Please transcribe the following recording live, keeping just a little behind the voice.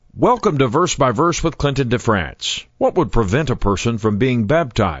Welcome to Verse by Verse with Clinton DeFrance. What would prevent a person from being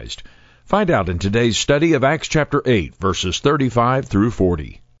baptized? Find out in today's study of Acts chapter 8, verses 35 through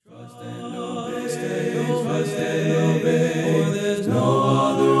 40. Trust and obey, for there's no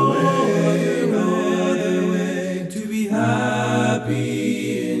other way to be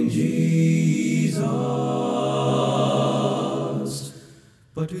happy in Jesus,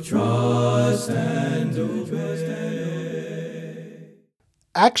 but to trust and obey.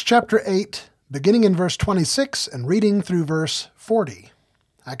 Acts chapter 8, beginning in verse 26 and reading through verse 40.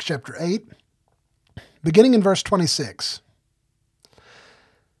 Acts chapter 8, beginning in verse 26.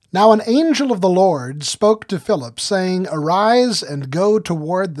 Now an angel of the Lord spoke to Philip, saying, Arise and go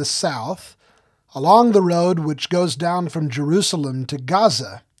toward the south, along the road which goes down from Jerusalem to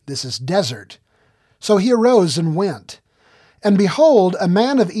Gaza. This is desert. So he arose and went. And behold, a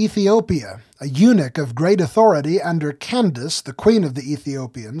man of Ethiopia, a eunuch of great authority under Candace, the queen of the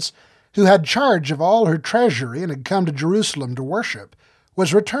Ethiopians, who had charge of all her treasury and had come to Jerusalem to worship,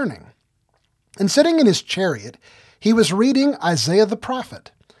 was returning. And sitting in his chariot, he was reading Isaiah the prophet.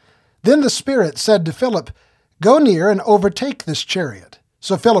 Then the Spirit said to Philip, Go near and overtake this chariot.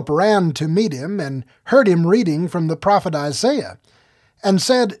 So Philip ran to meet him and heard him reading from the prophet Isaiah, and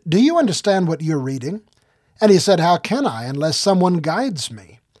said, Do you understand what you're reading? And he said, How can I, unless someone guides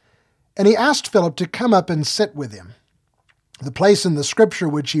me? And he asked Philip to come up and sit with him. The place in the scripture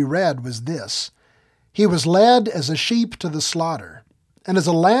which he read was this: He was led as a sheep to the slaughter, and as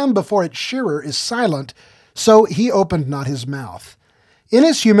a lamb before its shearer is silent, so he opened not his mouth. In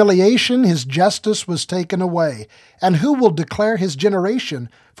his humiliation his justice was taken away, and who will declare his generation?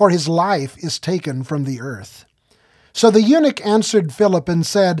 For his life is taken from the earth. So the eunuch answered Philip and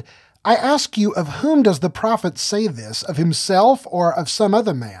said, I ask you, of whom does the prophet say this, of himself or of some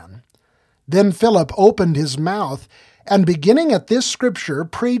other man? Then Philip opened his mouth, and beginning at this scripture,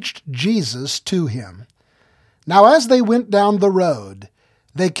 preached Jesus to him. Now as they went down the road,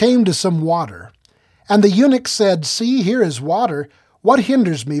 they came to some water. And the eunuch said, See, here is water. What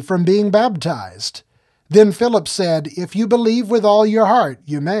hinders me from being baptized? Then Philip said, If you believe with all your heart,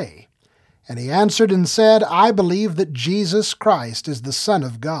 you may. And he answered and said, I believe that Jesus Christ is the Son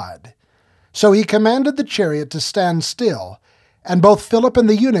of God. So he commanded the chariot to stand still, and both Philip and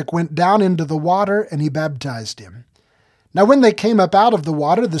the eunuch went down into the water, and he baptized him. Now when they came up out of the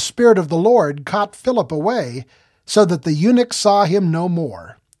water, the Spirit of the Lord caught Philip away, so that the eunuch saw him no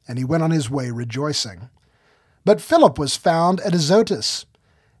more, and he went on his way rejoicing. But Philip was found at Azotus,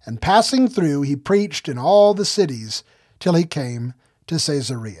 and passing through he preached in all the cities till he came to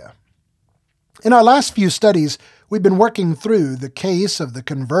Caesarea. In our last few studies, we've been working through the case of the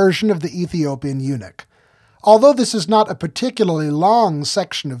conversion of the Ethiopian eunuch. Although this is not a particularly long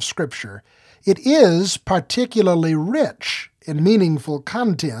section of Scripture, it is particularly rich in meaningful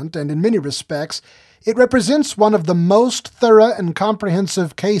content, and in many respects, it represents one of the most thorough and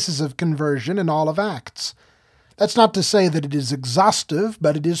comprehensive cases of conversion in all of Acts. That's not to say that it is exhaustive,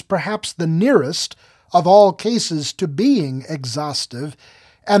 but it is perhaps the nearest of all cases to being exhaustive,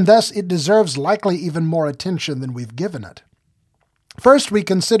 and thus it deserves likely even more attention than we've given it. First, we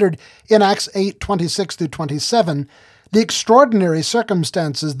considered in Acts 8:26 through 27 the extraordinary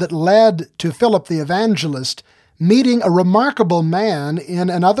circumstances that led to Philip the evangelist meeting a remarkable man in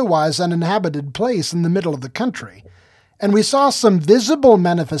an otherwise uninhabited place in the middle of the country. And we saw some visible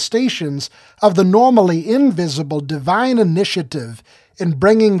manifestations of the normally invisible divine initiative in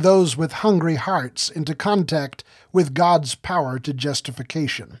bringing those with hungry hearts into contact with God's power to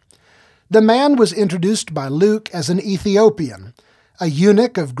justification. The man was introduced by Luke as an Ethiopian, a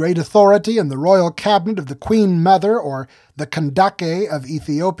eunuch of great authority in the royal cabinet of the Queen Mother, or the Kandake of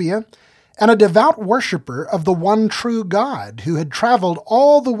Ethiopia, and a devout worshiper of the one true God, who had traveled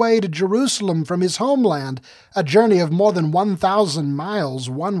all the way to Jerusalem from his homeland, a journey of more than 1,000 miles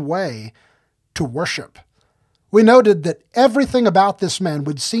one way, to worship. We noted that everything about this man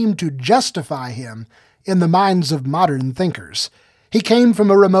would seem to justify him in the minds of modern thinkers. He came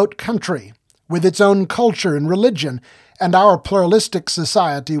from a remote country with its own culture and religion, and our pluralistic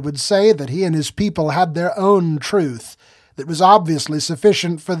society would say that he and his people had their own truth that was obviously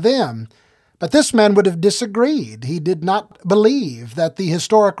sufficient for them. But this man would have disagreed. He did not believe that the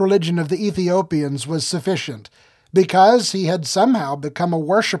historic religion of the Ethiopians was sufficient, because he had somehow become a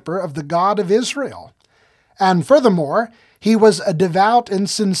worshiper of the God of Israel. And furthermore, he was a devout and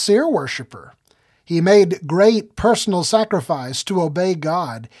sincere worshiper. He made great personal sacrifice to obey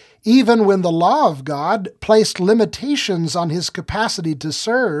God, even when the law of God placed limitations on his capacity to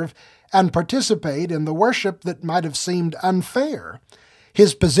serve and participate in the worship that might have seemed unfair.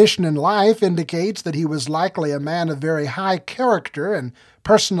 His position in life indicates that he was likely a man of very high character and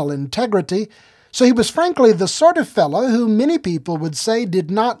personal integrity, so he was frankly the sort of fellow who many people would say did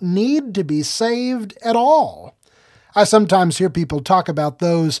not need to be saved at all. I sometimes hear people talk about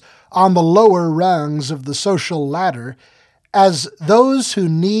those on the lower rungs of the social ladder as those who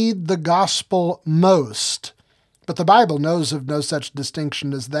need the gospel most. But the Bible knows of no such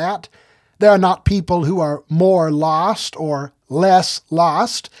distinction as that. There are not people who are more lost or less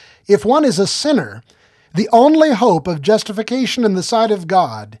lost. If one is a sinner, the only hope of justification in the sight of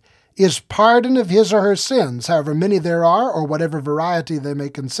God is pardon of his or her sins, however many there are or whatever variety they may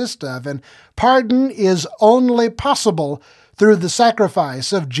consist of, and pardon is only possible through the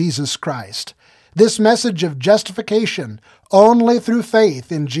sacrifice of Jesus Christ. This message of justification only through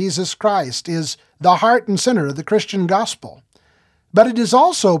faith in Jesus Christ is the heart and center of the Christian gospel. But it is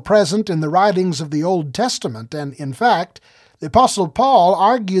also present in the writings of the Old Testament, and in fact, the Apostle Paul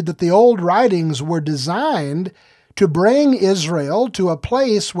argued that the old writings were designed to bring Israel to a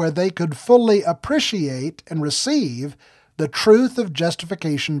place where they could fully appreciate and receive the truth of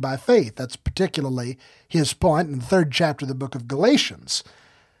justification by faith. That's particularly his point in the 3rd chapter of the book of Galatians.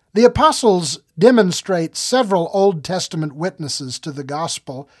 The apostles demonstrate several Old Testament witnesses to the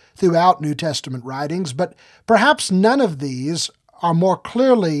gospel throughout New Testament writings, but perhaps none of these are more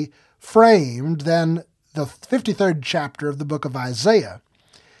clearly framed than the 53rd chapter of the book of Isaiah.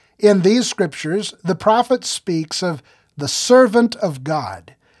 In these scriptures, the prophet speaks of the servant of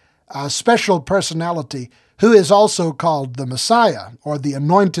God, a special personality who is also called the Messiah, or the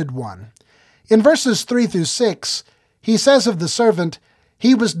Anointed One. In verses 3 through 6, he says of the servant,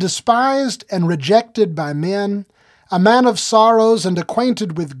 "He was despised and rejected by men, a man of sorrows and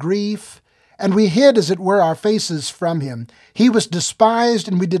acquainted with grief, and we hid, as it were, our faces from him. He was despised,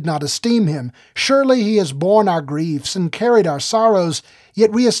 and we did not esteem him. Surely he has borne our griefs and carried our sorrows,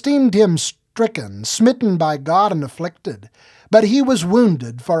 yet we esteemed him stricken, smitten by God, and afflicted. But he was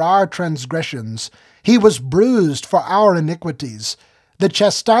wounded for our transgressions. He was bruised for our iniquities. The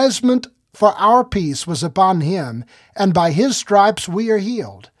chastisement for our peace was upon him, and by his stripes we are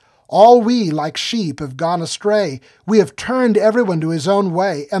healed. All we, like sheep, have gone astray. We have turned everyone to his own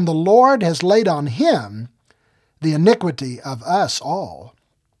way, and the Lord has laid on him the iniquity of us all."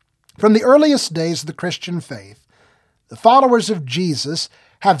 From the earliest days of the Christian faith, the followers of Jesus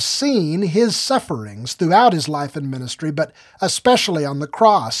have seen his sufferings throughout his life and ministry, but especially on the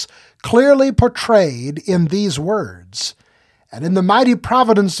cross, clearly portrayed in these words. And in the mighty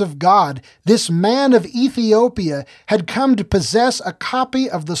providence of God, this man of Ethiopia had come to possess a copy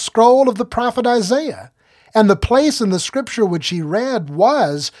of the scroll of the prophet Isaiah. And the place in the scripture which he read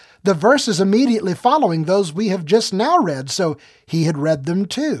was the verses immediately following those we have just now read, so he had read them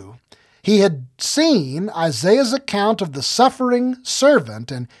too. He had seen Isaiah's account of the suffering servant,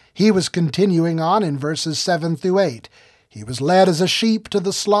 and he was continuing on in verses 7 through 8. He was led as a sheep to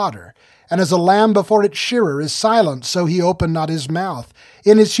the slaughter, and as a lamb before its shearer is silent, so he opened not his mouth.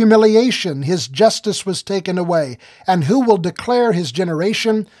 In his humiliation his justice was taken away. And who will declare his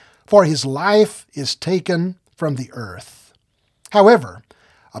generation? For his life is taken from the earth. However,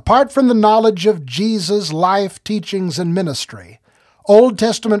 apart from the knowledge of Jesus' life, teachings, and ministry, Old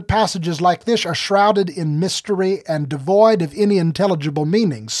Testament passages like this are shrouded in mystery and devoid of any intelligible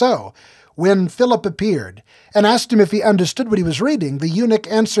meaning. So, when Philip appeared and asked him if he understood what he was reading, the eunuch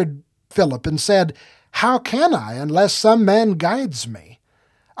answered Philip and said, "How can I unless some man guides me?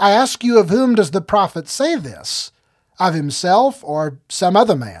 I ask you, of whom does the prophet say this? Of himself or some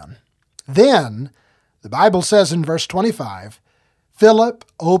other man?" Then, the Bible says in verse 25, Philip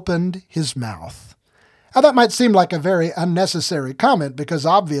opened his mouth. Now that might seem like a very unnecessary comment because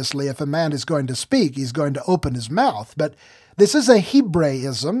obviously if a man is going to speak, he's going to open his mouth. But this is a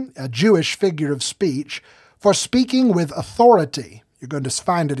Hebraism, a Jewish figure of speech, for speaking with authority. You're going to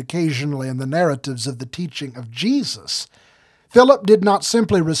find it occasionally in the narratives of the teaching of Jesus. Philip did not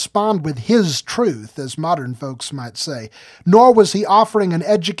simply respond with his truth, as modern folks might say, nor was he offering an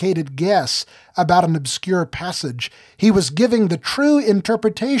educated guess about an obscure passage. He was giving the true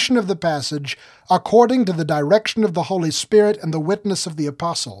interpretation of the passage according to the direction of the Holy Spirit and the witness of the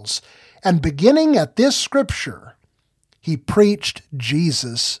apostles. And beginning at this scripture, he preached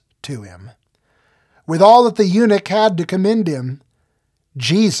Jesus to him. With all that the eunuch had to commend him,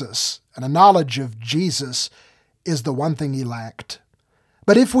 Jesus, and a knowledge of Jesus, is the one thing he lacked.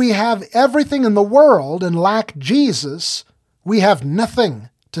 But if we have everything in the world and lack Jesus, we have nothing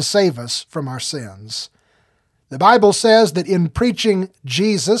to save us from our sins. The Bible says that in preaching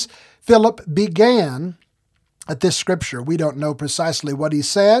Jesus, Philip began at this scripture. We don't know precisely what he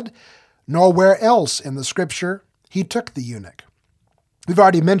said, nor where else in the scripture he took the eunuch. We've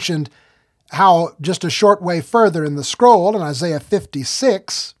already mentioned how just a short way further in the scroll, in Isaiah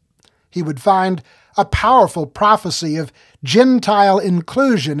 56, he would find a powerful prophecy of Gentile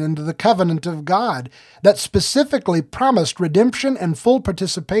inclusion into the covenant of God that specifically promised redemption and full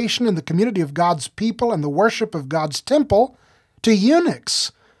participation in the community of God's people and the worship of God's temple to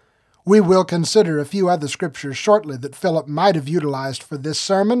eunuchs. We will consider a few other scriptures shortly that Philip might have utilized for this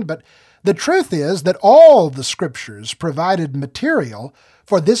sermon, but the truth is that all the scriptures provided material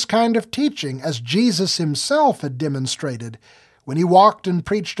for this kind of teaching, as Jesus himself had demonstrated when he walked and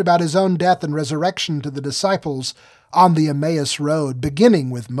preached about his own death and resurrection to the disciples on the Emmaus Road, beginning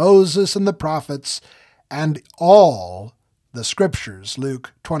with Moses and the prophets and all the scriptures,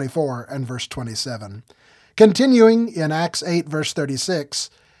 Luke 24 and verse 27. Continuing in Acts 8, verse 36,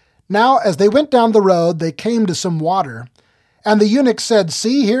 "Now as they went down the road, they came to some water, and the eunuch said,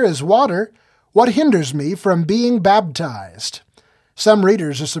 'See, here is water. What hinders me from being baptized?'" Some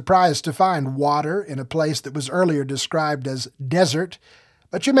readers are surprised to find water in a place that was earlier described as desert,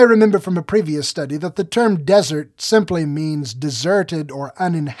 but you may remember from a previous study that the term desert simply means deserted or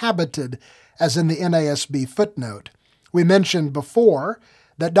uninhabited, as in the NASB footnote. We mentioned before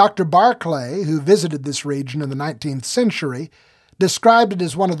that Dr. Barclay, who visited this region in the 19th century, described it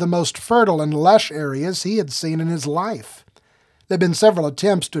as one of the most fertile and lush areas he had seen in his life. There have been several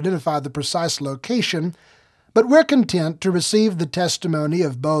attempts to identify the precise location, but we're content to receive the testimony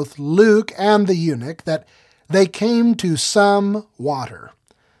of both Luke and the eunuch that they came to some water.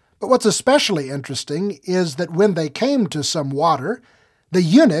 But what's especially interesting is that when they came to some water, the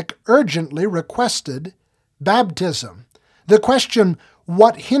eunuch urgently requested baptism. The question,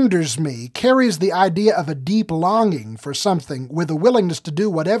 "What hinders me?" carries the idea of a deep longing for something with a willingness to do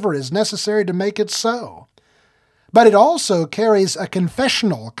whatever is necessary to make it so. But it also carries a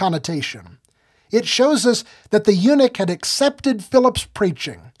confessional connotation. It shows us that the eunuch had accepted Philip's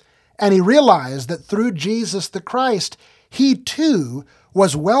preaching, and he realized that through Jesus the Christ, he too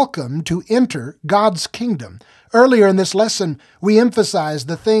was welcome to enter God's kingdom. Earlier in this lesson, we emphasized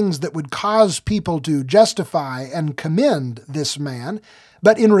the things that would cause people to justify and commend this man,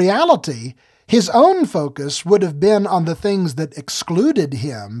 but in reality, his own focus would have been on the things that excluded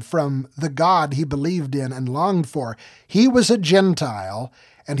him from the God he believed in and longed for. He was a Gentile,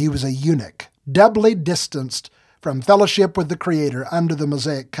 and he was a eunuch, doubly distanced from fellowship with the Creator under the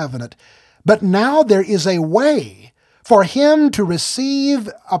Mosaic covenant. But now there is a way for him to receive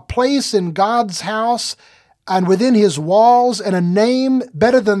a place in God's house and within his walls, and a name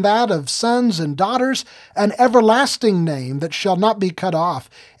better than that of sons and daughters, an everlasting name that shall not be cut off,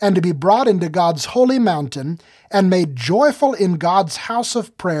 and to be brought into God's holy mountain and made joyful in God's house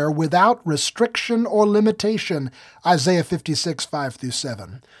of prayer without restriction or limitation. Isaiah 56,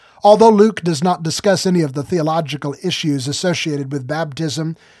 5-7. Although Luke does not discuss any of the theological issues associated with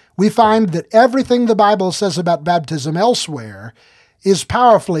baptism, we find that everything the Bible says about baptism elsewhere is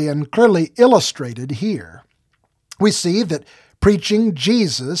powerfully and clearly illustrated here. We see that preaching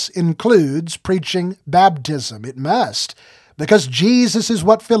Jesus includes preaching baptism. It must, because Jesus is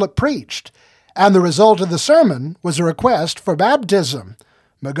what Philip preached, and the result of the sermon was a request for baptism.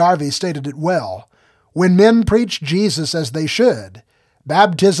 McGarvey stated it well. When men preach Jesus as they should,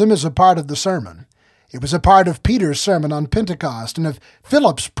 baptism is a part of the sermon. It was a part of Peter's sermon on Pentecost and of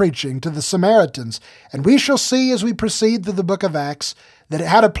Philip's preaching to the Samaritans, and we shall see as we proceed through the book of Acts that it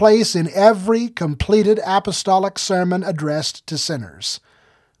had a place in every completed apostolic sermon addressed to sinners.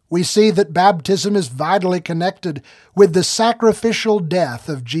 We see that baptism is vitally connected with the sacrificial death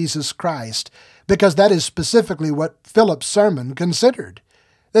of Jesus Christ, because that is specifically what Philip's sermon considered.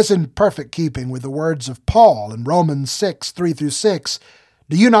 This in perfect keeping with the words of Paul in Romans 6, 3-6,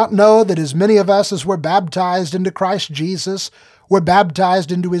 "Do you not know that as many of us as were baptized into Christ Jesus were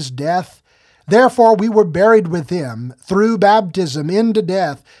baptized into his death? Therefore we were buried with him through baptism into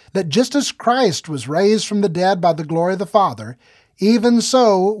death, that just as Christ was raised from the dead by the glory of the Father, even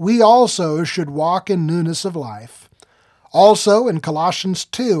so we also should walk in newness of life." Also in Colossians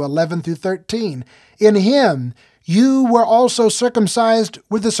 2, 11-13, "In him you were also circumcised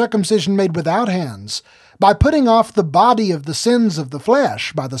with the circumcision made without hands, by putting off the body of the sins of the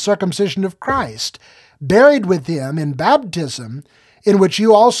flesh by the circumcision of Christ, buried with him in baptism, in which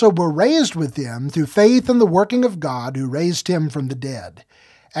you also were raised with him through faith in the working of God who raised him from the dead.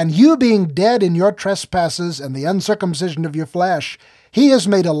 And you being dead in your trespasses and the uncircumcision of your flesh, he has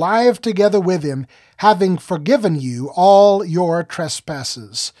made alive together with him, having forgiven you all your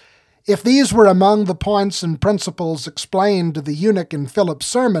trespasses." If these were among the points and principles explained to the eunuch in Philip's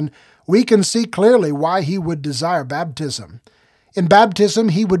sermon, we can see clearly why he would desire baptism. In baptism,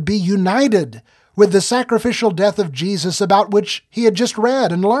 he would be united with the sacrificial death of Jesus about which he had just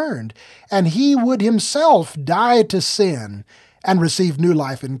read and learned, and he would himself die to sin and receive new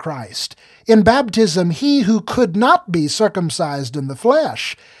life in Christ. In baptism, he who could not be circumcised in the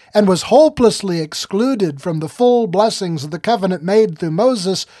flesh and was hopelessly excluded from the full blessings of the covenant made through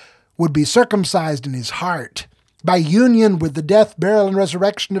Moses would be circumcised in his heart by union with the death, burial, and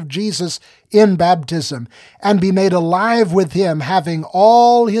resurrection of Jesus in baptism, and be made alive with him, having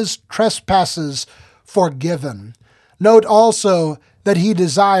all his trespasses forgiven. Note also that he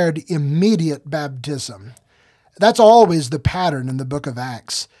desired immediate baptism. That's always the pattern in the book of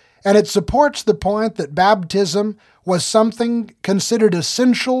Acts, and it supports the point that baptism was something considered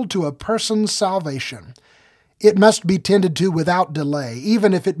essential to a person's salvation. It must be tended to without delay,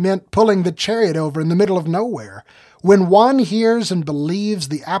 even if it meant pulling the chariot over in the middle of nowhere. When one hears and believes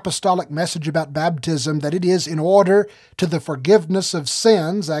the apostolic message about baptism, that it is in order to the forgiveness of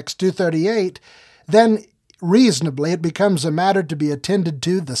sins, Acts 2:38, then reasonably it becomes a matter to be attended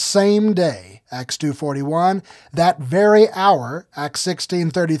to the same day, Acts 2:41, that very hour, Acts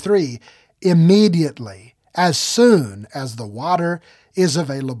 16:33, immediately, as soon as the water is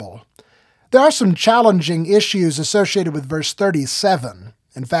available. There are some challenging issues associated with verse 37.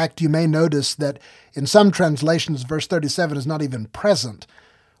 In fact, you may notice that in some translations, verse 37 is not even present.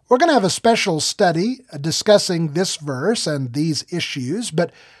 We're going to have a special study discussing this verse and these issues,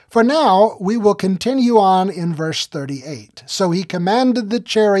 but for now, we will continue on in verse 38. So he commanded the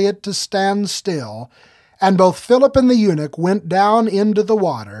chariot to stand still, and both Philip and the eunuch went down into the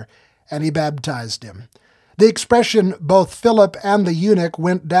water, and he baptized him. The expression, both Philip and the eunuch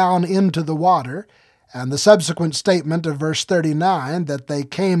went down into the water, and the subsequent statement of verse 39, that they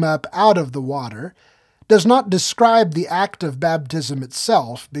came up out of the water, does not describe the act of baptism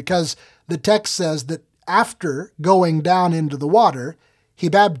itself, because the text says that after going down into the water, he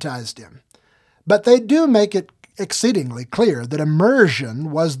baptized him. But they do make it exceedingly clear that immersion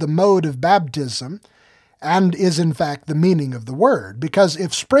was the mode of baptism, and is in fact the meaning of the word, because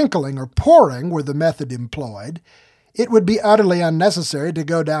if sprinkling or pouring were the method employed, it would be utterly unnecessary to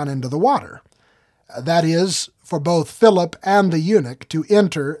go down into the water. That is, for both Philip and the eunuch to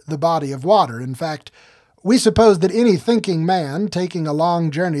enter the body of water. In fact, we suppose that any thinking man taking a long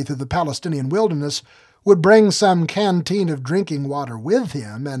journey through the Palestinian wilderness would bring some canteen of drinking water with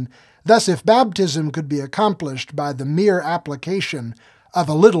him, and thus if baptism could be accomplished by the mere application of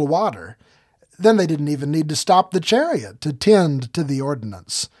a little water, then they didn't even need to stop the chariot to tend to the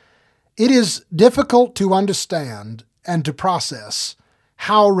ordinance. It is difficult to understand and to process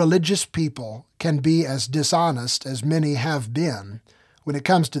how religious people can be as dishonest as many have been when it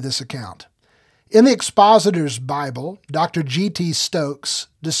comes to this account. In the Expositor's Bible, Dr. G.T. Stokes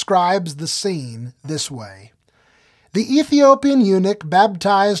describes the scene this way. The Ethiopian eunuch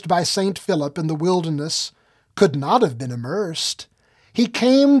baptized by St. Philip in the wilderness could not have been immersed. He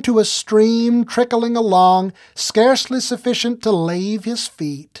came to a stream trickling along, scarcely sufficient to lave his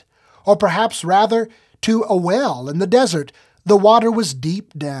feet, or perhaps rather to a well in the desert. The water was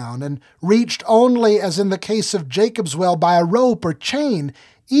deep down and reached only, as in the case of Jacob's well, by a rope or chain.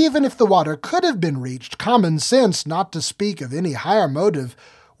 Even if the water could have been reached, common sense, not to speak of any higher motive,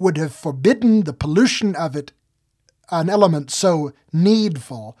 would have forbidden the pollution of it, an element so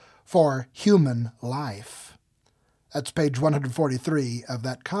needful for human life. That's page 143 of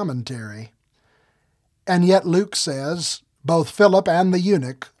that commentary. And yet Luke says, both Philip and the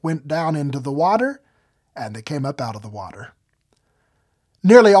eunuch went down into the water, and they came up out of the water.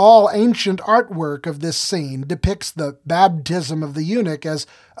 Nearly all ancient artwork of this scene depicts the baptism of the eunuch as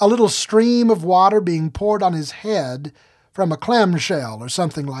a little stream of water being poured on his head from a clamshell or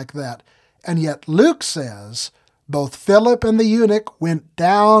something like that. And yet Luke says, both Philip and the eunuch went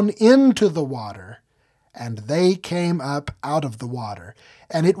down into the water, and they came up out of the water.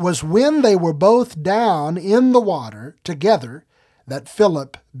 And it was when they were both down in the water together that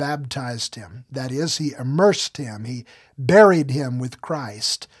Philip baptized him. That is, he immersed him. He buried him with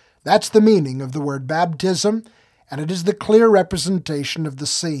Christ. That's the meaning of the word baptism, and it is the clear representation of the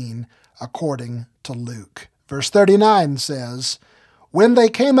scene according to Luke. Verse 39 says, When they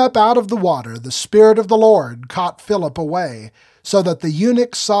came up out of the water, the Spirit of the Lord caught Philip away, so that the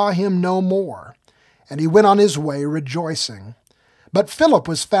eunuch saw him no more, and he went on his way rejoicing. But Philip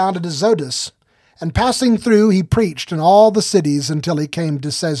was found at Azotus, and passing through he preached in all the cities until he came to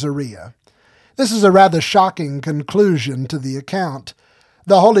Caesarea. This is a rather shocking conclusion to the account.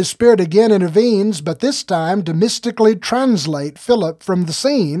 The Holy Spirit again intervenes, but this time to mystically translate Philip from the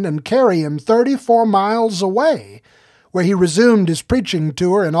scene and carry him 34 miles away, where he resumed his preaching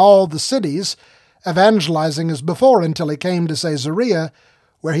tour in all the cities, evangelizing as before until he came to Caesarea,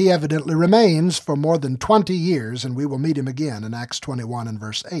 where he evidently remains for more than 20 years, and we will meet him again in Acts 21 and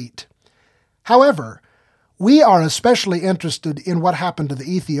verse 8. However, we are especially interested in what happened to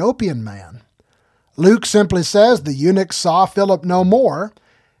the Ethiopian man. Luke simply says the eunuch saw Philip no more,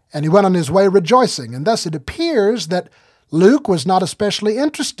 and he went on his way rejoicing, and thus it appears that Luke was not especially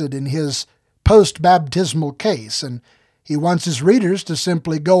interested in his post-baptismal case, and he wants his readers to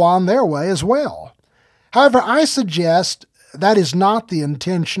simply go on their way as well. However, I suggest that is not the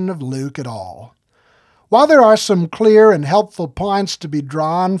intention of Luke at all. While there are some clear and helpful points to be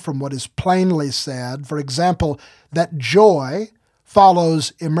drawn from what is plainly said, for example, that joy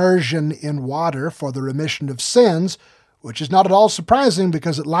follows immersion in water for the remission of sins, which is not at all surprising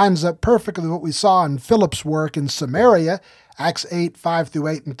because it lines up perfectly with what we saw in Philip's work in Samaria, Acts 8,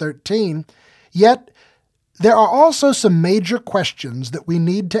 5-8 and 13, yet there are also some major questions that we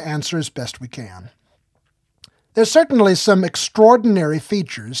need to answer as best we can. There's certainly some extraordinary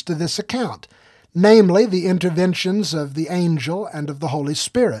features to this account, namely the interventions of the angel and of the Holy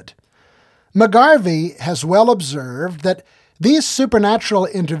Spirit. McGarvey has well observed that these supernatural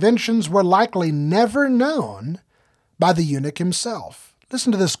interventions were likely never known by the eunuch himself.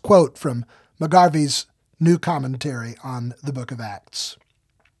 Listen to this quote from McGarvey's new commentary on the book of Acts.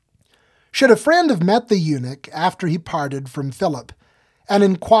 Should a friend have met the eunuch after he parted from Philip, and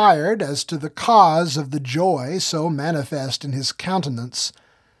inquired as to the cause of the joy so manifest in his countenance,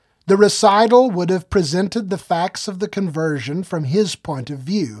 the recital would have presented the facts of the conversion from his point of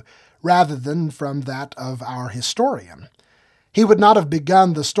view, rather than from that of our historian. He would not have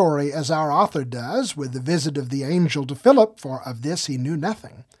begun the story as our author does, with the visit of the angel to Philip, for of this he knew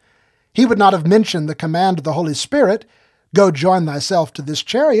nothing. He would not have mentioned the command of the Holy Spirit, "Go join thyself to this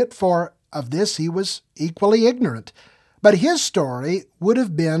chariot," for of this he was equally ignorant. But his story would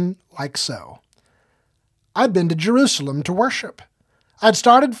have been like so. I'd been to Jerusalem to worship. I'd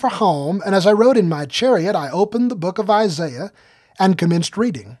started for home, and as I rode in my chariot, I opened the book of Isaiah and commenced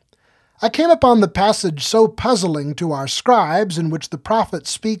reading. I came upon the passage so puzzling to our scribes in which the prophet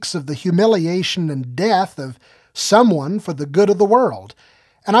speaks of the humiliation and death of someone for the good of the world,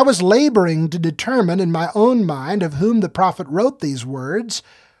 and I was laboring to determine in my own mind of whom the prophet wrote these words,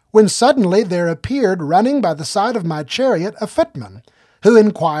 when suddenly there appeared running by the side of my chariot a footman, who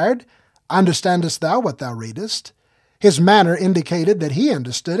inquired, "Understandest thou what thou readest?" His manner indicated that he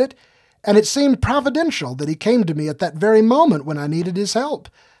understood it, and it seemed providential that he came to me at that very moment when I needed his help.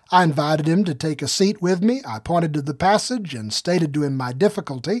 I invited him to take a seat with me. I pointed to the passage and stated to him my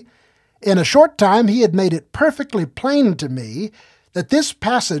difficulty. In a short time he had made it perfectly plain to me that this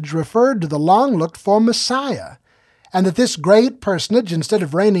passage referred to the long-looked-for Messiah, and that this great personage, instead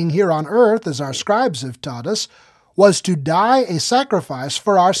of reigning here on earth, as our scribes have taught us, was to die a sacrifice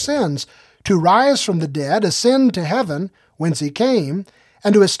for our sins, to rise from the dead, ascend to heaven, whence he came,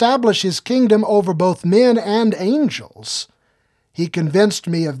 and to establish his kingdom over both men and angels. He convinced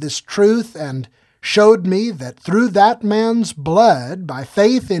me of this truth and showed me that through that man's blood, by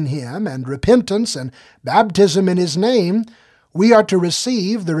faith in him and repentance and baptism in his name, we are to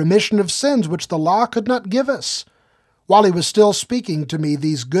receive the remission of sins which the law could not give us. While he was still speaking to me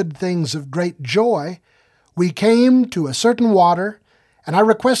these good things of great joy, we came to a certain water, and I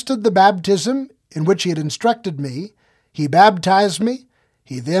requested the baptism in which he had instructed me. He baptized me.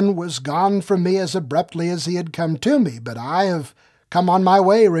 He then was gone from me as abruptly as he had come to me, but I have come on my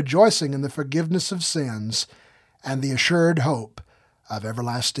way rejoicing in the forgiveness of sins and the assured hope of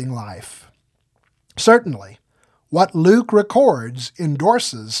everlasting life. Certainly, what Luke records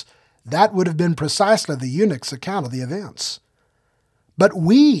endorses that would have been precisely the eunuch's account of the events. But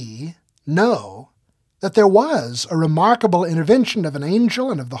we know that there was a remarkable intervention of an angel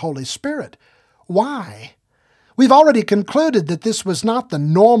and of the Holy Spirit. Why? We've already concluded that this was not the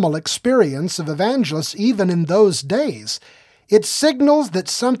normal experience of evangelists even in those days. It signals that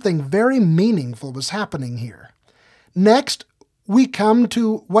something very meaningful was happening here. Next, we come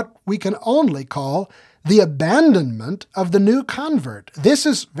to what we can only call the abandonment of the new convert. This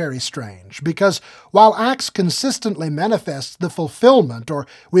is very strange because while Acts consistently manifests the fulfillment, or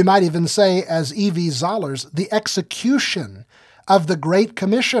we might even say, as E.V. Zollers, the execution of the Great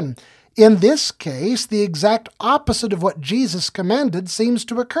Commission, in this case, the exact opposite of what Jesus commanded seems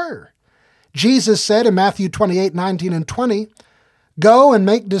to occur. Jesus said in Matthew 28:19 and 20, "Go and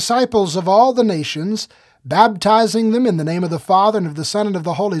make disciples of all the nations, baptizing them in the name of the Father and of the Son and of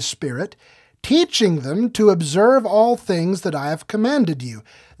the Holy Spirit, teaching them to observe all things that I have commanded you."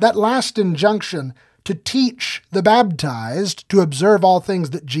 That last injunction, to teach the baptized to observe all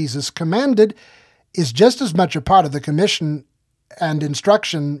things that Jesus commanded, is just as much a part of the commission and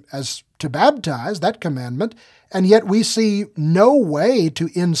instruction as to baptize, that commandment, and yet we see no way to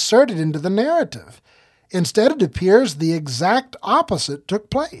insert it into the narrative. Instead, it appears the exact opposite took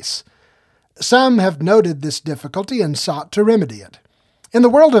place. Some have noted this difficulty and sought to remedy it. In the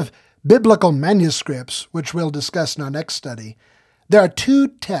world of biblical manuscripts, which we'll discuss in our next study, there are two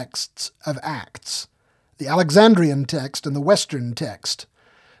texts of Acts, the Alexandrian text and the Western text.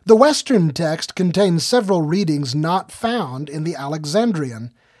 The Western text contains several readings not found in the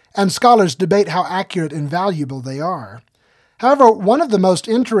Alexandrian, and scholars debate how accurate and valuable they are. However, one of the most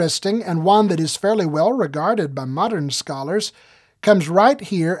interesting, and one that is fairly well regarded by modern scholars, comes right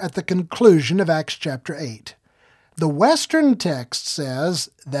here at the conclusion of Acts chapter 8. The Western text says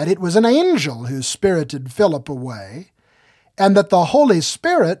that it was an angel who spirited Philip away, and that the Holy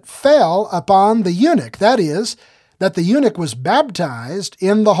Spirit fell upon the eunuch. That is, that the eunuch was baptized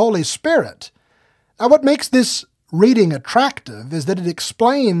in the Holy Spirit. Now, what makes this reading attractive is that it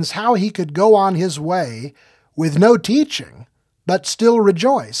explains how he could go on his way with no teaching, but still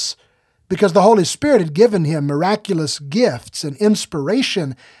rejoice, because the Holy Spirit had given him miraculous gifts and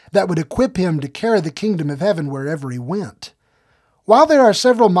inspiration that would equip him to carry the kingdom of heaven wherever he went. While there are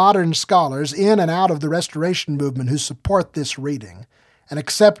several modern scholars in and out of the Restoration movement who support this reading and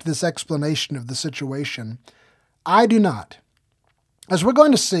accept this explanation of the situation, I do not. As we're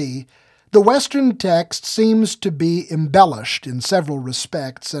going to see, the Western text seems to be embellished in several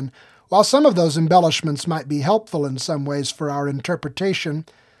respects, and while some of those embellishments might be helpful in some ways for our interpretation,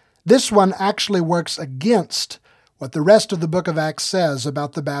 this one actually works against what the rest of the book of Acts says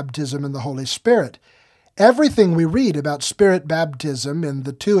about the baptism in the Holy Spirit. Everything we read about Spirit baptism in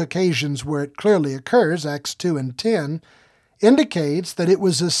the two occasions where it clearly occurs, Acts 2 and 10, indicates that it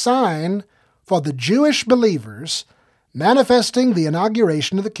was a sign for the Jewish believers manifesting the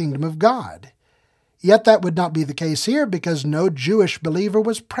inauguration of the kingdom of God. Yet that would not be the case here because no Jewish believer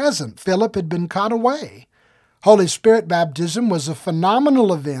was present. Philip had been caught away. Holy Spirit baptism was a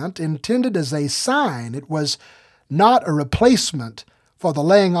phenomenal event intended as a sign. It was not a replacement for the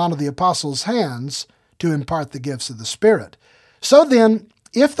laying on of the apostles' hands to impart the gifts of the Spirit. So then,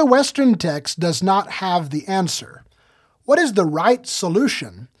 if the Western text does not have the answer, what is the right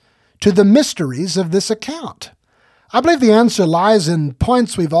solution to the mysteries of this account? I believe the answer lies in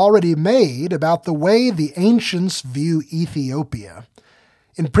points we've already made about the way the ancients view Ethiopia.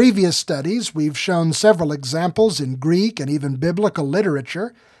 In previous studies, we've shown several examples in Greek and even biblical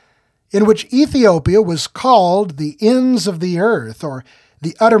literature in which Ethiopia was called the ends of the earth or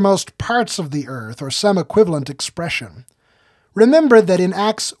the uttermost parts of the earth or some equivalent expression. Remember that in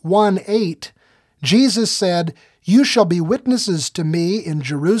Acts 1:8, Jesus said, "You shall be witnesses to me in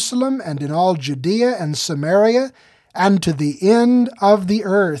Jerusalem and in all Judea and Samaria and to the end of the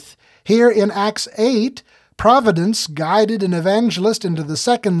earth." Here in Acts 8, Providence guided an evangelist into the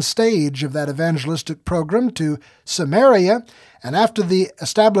second stage of that evangelistic program to Samaria, and after the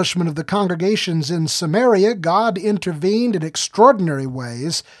establishment of the congregations in Samaria, God intervened in extraordinary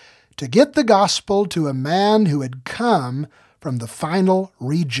ways to get the gospel to a man who had come from the final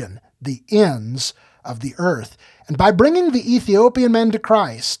region, the ends of the earth. And by bringing the Ethiopian man to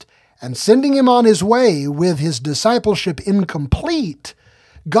Christ and sending him on his way with his discipleship incomplete,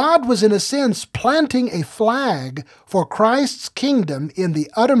 God was in a sense planting a flag for Christ's kingdom in the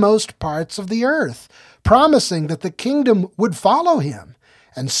uttermost parts of the earth, promising that the kingdom would follow him,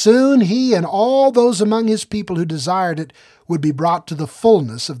 and soon he and all those among his people who desired it would be brought to the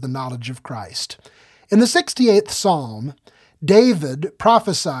fullness of the knowledge of Christ. In the 68th Psalm, David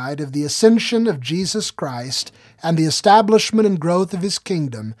prophesied of the ascension of Jesus Christ and the establishment and growth of his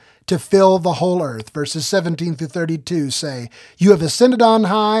kingdom to fill the whole earth. Verses 17 through 32 say, "You have ascended on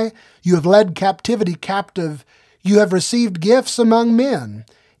high, you have led captivity captive, you have received gifts among men,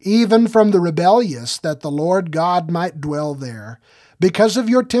 even from the rebellious, that the Lord God might dwell there. Because of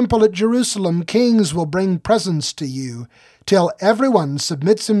your temple at Jerusalem, kings will bring presents to you, till everyone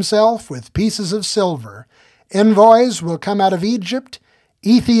submits himself with pieces of silver. Envoys will come out of Egypt.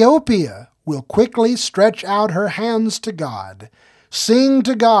 Ethiopia will quickly stretch out her hands to God. Sing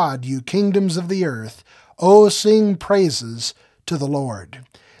to God, you kingdoms of the earth. Oh, sing praises to the Lord."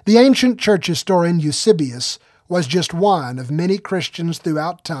 The ancient church historian Eusebius was just one of many Christians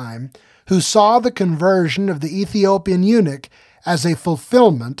throughout time who saw the conversion of the Ethiopian eunuch as a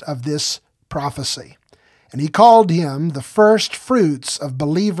fulfillment of this prophecy. And he called him the first fruits of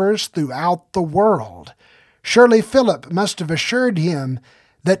believers throughout the world. Surely Philip must have assured him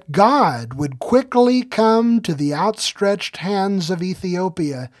that God would quickly come to the outstretched hands of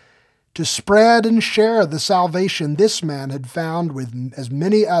Ethiopia to spread and share the salvation this man had found with as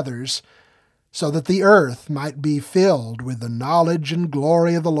many others so that the earth might be filled with the knowledge and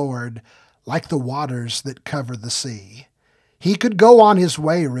glory of the Lord, like the waters that cover the sea. He could go on his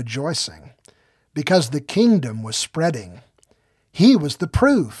way rejoicing, because the kingdom was spreading. He was the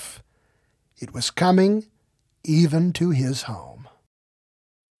proof. It was coming even to his home.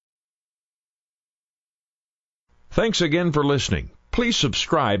 Thanks again for listening. Please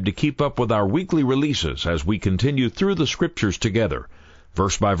subscribe to keep up with our weekly releases as we continue through the Scriptures together.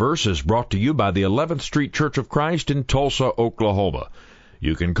 Verse by Verse is brought to you by the 11th Street Church of Christ in Tulsa, Oklahoma.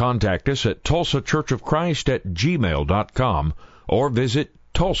 You can contact us at tulsachurchofchrist@gmail.com or visit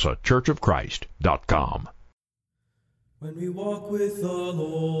tulsachurchofchrist.com. When we walk with the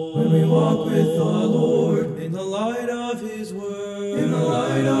Lord, when we walk with the Lord, in the light of His Word, in the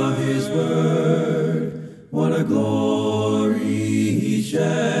light of His Word, what a glory He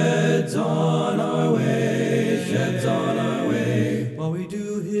sheds on our way, sheds on our way. While we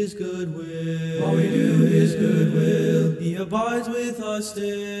do His good will, while we do His good will, He abides with us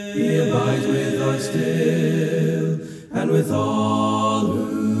still, He abides with us still, and with all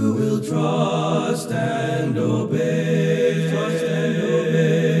who will trust and obey, trust and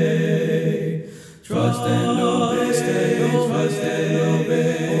obey, trust and obey, trust and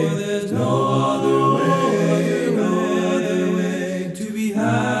obey. For there's no other way to be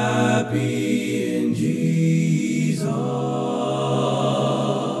happy in Jesus,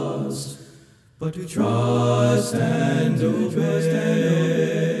 but to trust and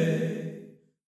obey.